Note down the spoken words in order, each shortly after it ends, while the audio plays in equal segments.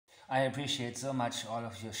I appreciate so much all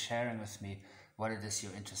of you sharing with me what it is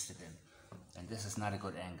you're interested in. And this is not a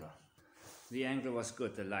good angle. The angle was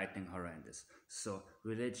good, the lightning horrendous. So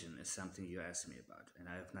religion is something you asked me about. And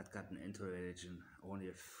I have not gotten into religion only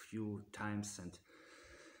a few times, and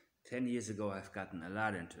 10 years ago I've gotten a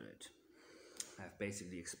lot into it. I've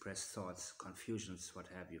basically expressed thoughts, confusions, what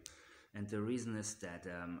have you. And the reason is that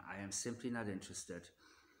I am simply not interested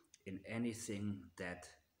in anything that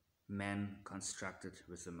man constructed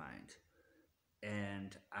with the mind.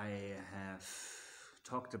 And I have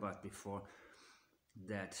talked about before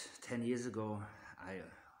that 10 years ago I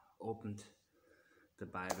opened the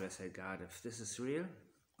Bible and said, God, if this is real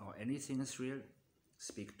or anything is real,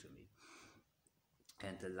 speak to me.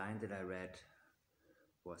 And the line that I read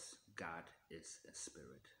was, God is a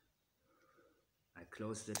spirit. I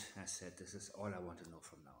closed it. I said, this is all I want to know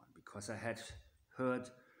from now on, because I had heard,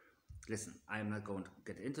 listen, I'm not going to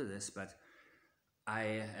get into this, but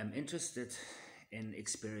I am interested in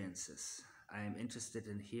experiences. I am interested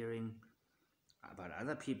in hearing about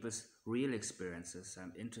other people's real experiences.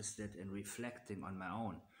 I'm interested in reflecting on my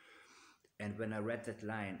own. And when I read that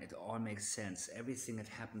line, it all makes sense. Everything that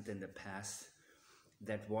happened in the past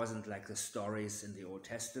that wasn't like the stories in the Old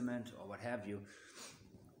Testament or what have you,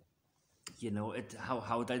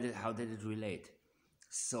 how did it relate?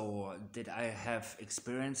 So did I have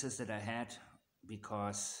experiences that I had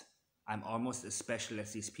because I'm almost as special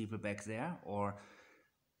as these people back there, or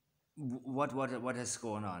what is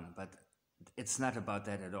going on? But it's not about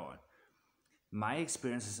that at all. My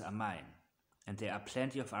experiences are mine, and there are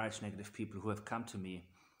plenty of RH negative people who have come to me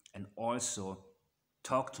and also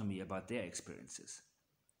talked to me about their experiences.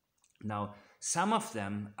 Now, some of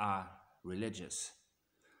them are religious,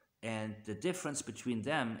 and the difference between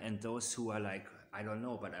them and those who are like, I don't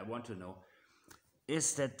know, but I want to know,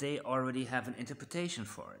 is that they already have an interpretation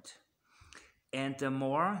for it. And the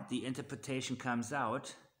more the interpretation comes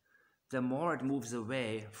out, the more it moves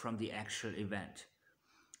away from the actual event.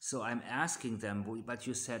 So I'm asking them, but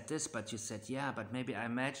you said this, but you said, yeah, but maybe I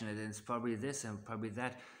imagine it, and it's probably this and probably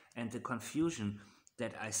that. And the confusion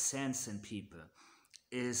that I sense in people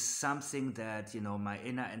is something that, my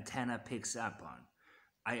inner antenna picks up on.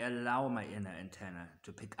 I allow my inner antenna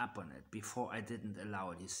to pick up on it. Before I didn't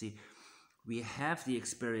allow it. You see, we have the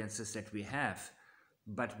experiences that we have,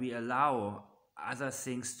 but we allow other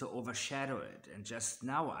things to overshadow it. And just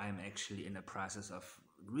now I'm actually in a process of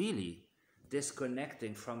really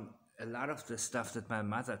disconnecting from a lot of the stuff that my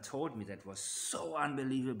mother told me that was so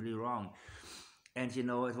unbelievably wrong. And it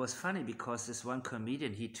was funny because this one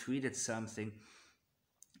comedian, he tweeted something,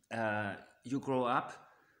 you grow up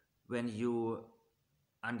when you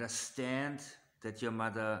understand that your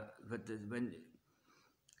mother,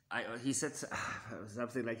 he said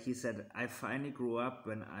something like, I finally grew up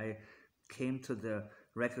when I came to the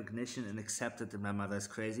recognition and accepted that my mother is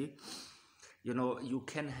crazy. You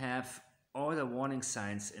can have all the warning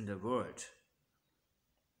signs in the world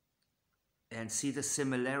and see the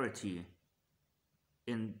similarity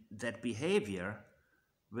in that behavior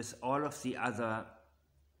with all of the other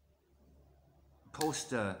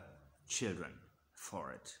poster children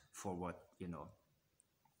for it, for what,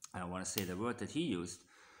 I don't want to say the word that he used,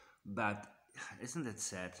 but isn't it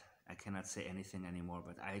sad? I cannot say anything anymore,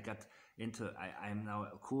 but I got into, I'm now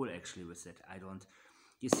cool actually with it.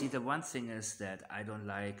 You see, the one thing is that I don't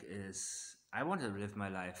like is, I want to live my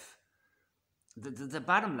life. The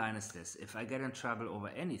bottom line is this: if I get in trouble over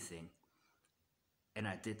anything, and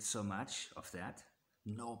I did so much of that,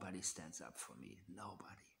 nobody stands up for me.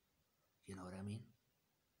 Nobody. You know what I mean?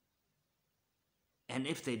 And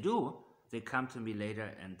if they do, they come to me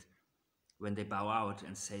later, and when they bow out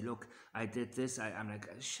and say, look, I did this, I'm like,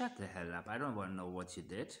 shut the hell up. I don't want to know what you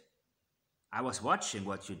did. I was watching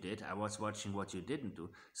what you did. I was watching what you didn't do.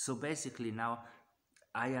 So basically now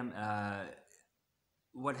I am,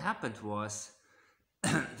 what happened was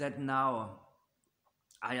that now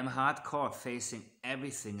I am hardcore facing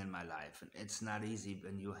everything in my life. And it's not easy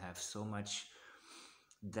when you have so much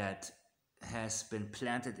that has been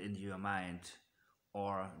planted in your mind,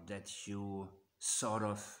 or that you sort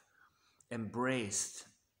of embraced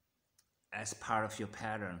as part of your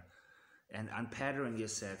pattern. And unpattering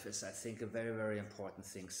yourself is, I think, a very, very important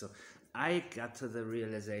thing. So I got to the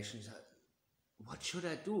realization, what should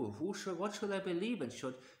I do? What should I believe in?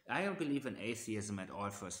 I don't believe in atheism at all,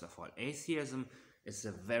 first of all. Atheism is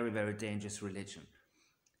a very, very dangerous religion.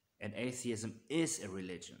 And atheism is a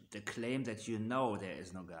religion. The claim that there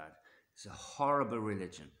is no God is a horrible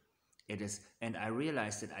religion. It is, and I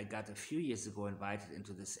realized that I got a few years ago invited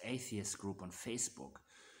into this atheist group on Facebook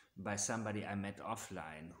by somebody I met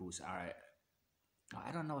offline who's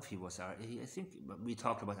I don't know if he was I think we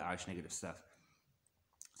talked about RH negative stuff.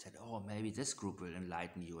 Said, oh, maybe this group will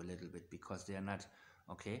enlighten you a little bit because they are not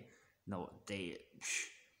okay. No, they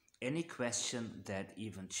any question that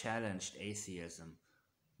even challenged atheism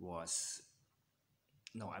was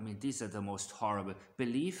no. I mean, these are the most horrible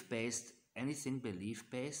belief based. Anything belief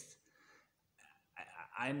based.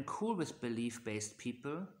 I'm cool with belief based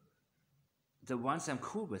people. The ones I'm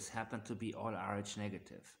cool with happen to be all RH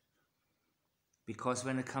negative. Because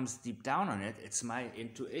when it comes deep down on it, it's my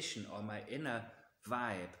intuition or my inner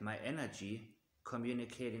vibe, my energy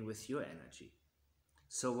communicating with your energy.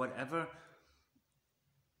 So whatever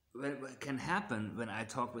what can happen when I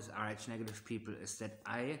talk with RH negative people is that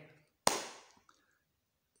I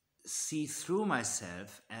see through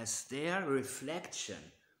myself as their reflection,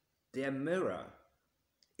 their mirror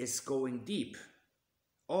is going deep,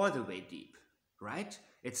 all the way deep, right?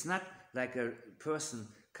 It's not like a person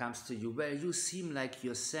comes to you, well, you seem like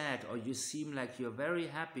you're sad, or you seem like you're very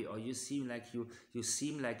happy, or you seem like you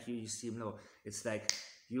seem low. It's like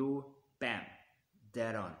you, bam,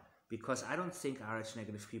 dead on. Because I don't think RH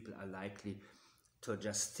negative people are likely to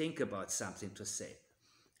just think about something to say.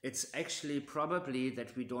 It's actually probably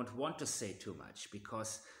that we don't want to say too much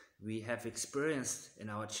because we have experienced in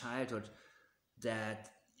our childhood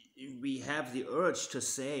that we have the urge to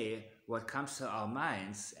say what comes to our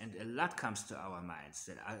minds, and a lot comes to our minds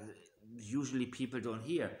that usually people don't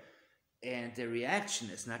hear. And the reaction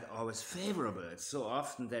is not always favorable. It's so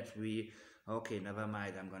often that we, okay, never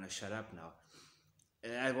mind, I'm going to shut up now.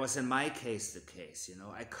 That was in my case the case, you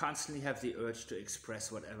know. I constantly have the urge to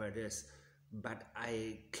express whatever it is, but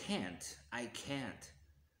I can't.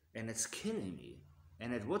 And it's killing me.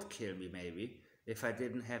 And it would kill me maybe if I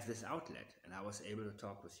didn't have this outlet and I was able to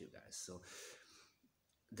talk with you guys. So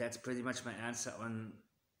that's pretty much my answer on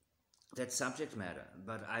that subject matter.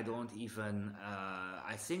 But I don't even,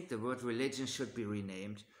 I think the word religion should be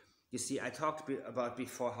renamed. You see, I talked about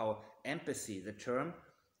before how empathy, the term,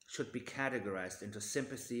 should be categorized into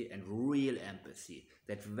sympathy and real empathy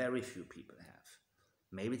that very few people have.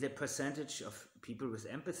 Maybe the percentage of people with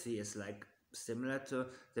empathy is like similar to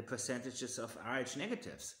the percentages of RH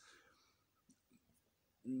negatives.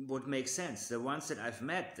 Would make sense. The ones that I've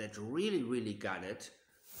met that really, really got it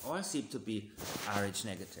all seem to be RH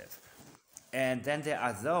negative. And then there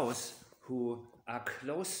are those who are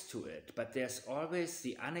close to it, but there's always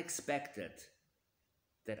the unexpected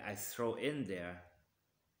that I throw in there,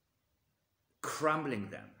 crumbling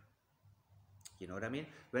them. You know what I mean?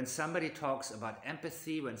 When somebody talks about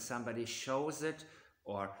empathy, when somebody shows it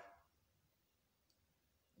or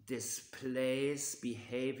displays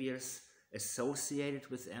behaviors associated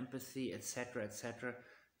with empathy, etc.,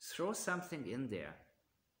 throw something in there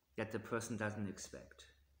that the person doesn't expect.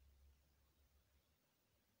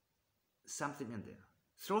 Something in there.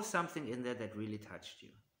 Throw something in there that really touched you.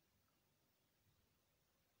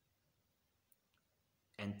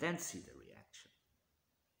 And then see the reaction.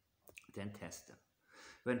 Then test them.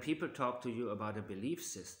 When people talk to you about a belief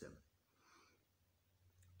system,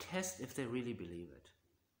 test if they really believe it.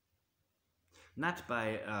 Not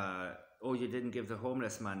by, oh, you didn't give the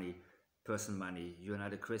homeless person money, you're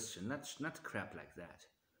not a Christian. Not crap like that.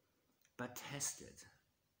 But test it.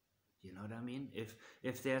 You know what I mean?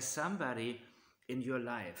 If there's somebody in your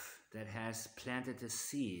life that has planted a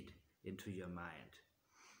seed into your mind.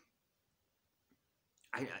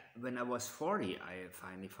 When I was 40, I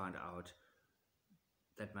finally found out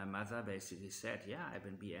that my mother basically said, yeah, I've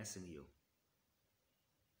been BSing you.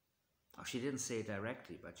 Oh, she didn't say it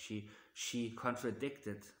directly, but she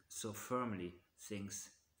contradicted so firmly things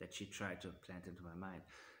that she tried to plant into my mind.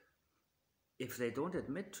 If they don't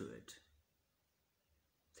admit to it,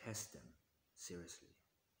 test them seriously.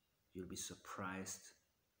 You'll be surprised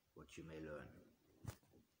what you may learn.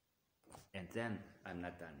 And then I'm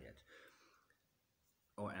not done yet.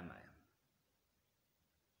 Or am I?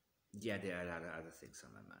 Yeah, there are a lot of other things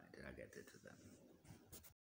on my mind, and I'll get into them.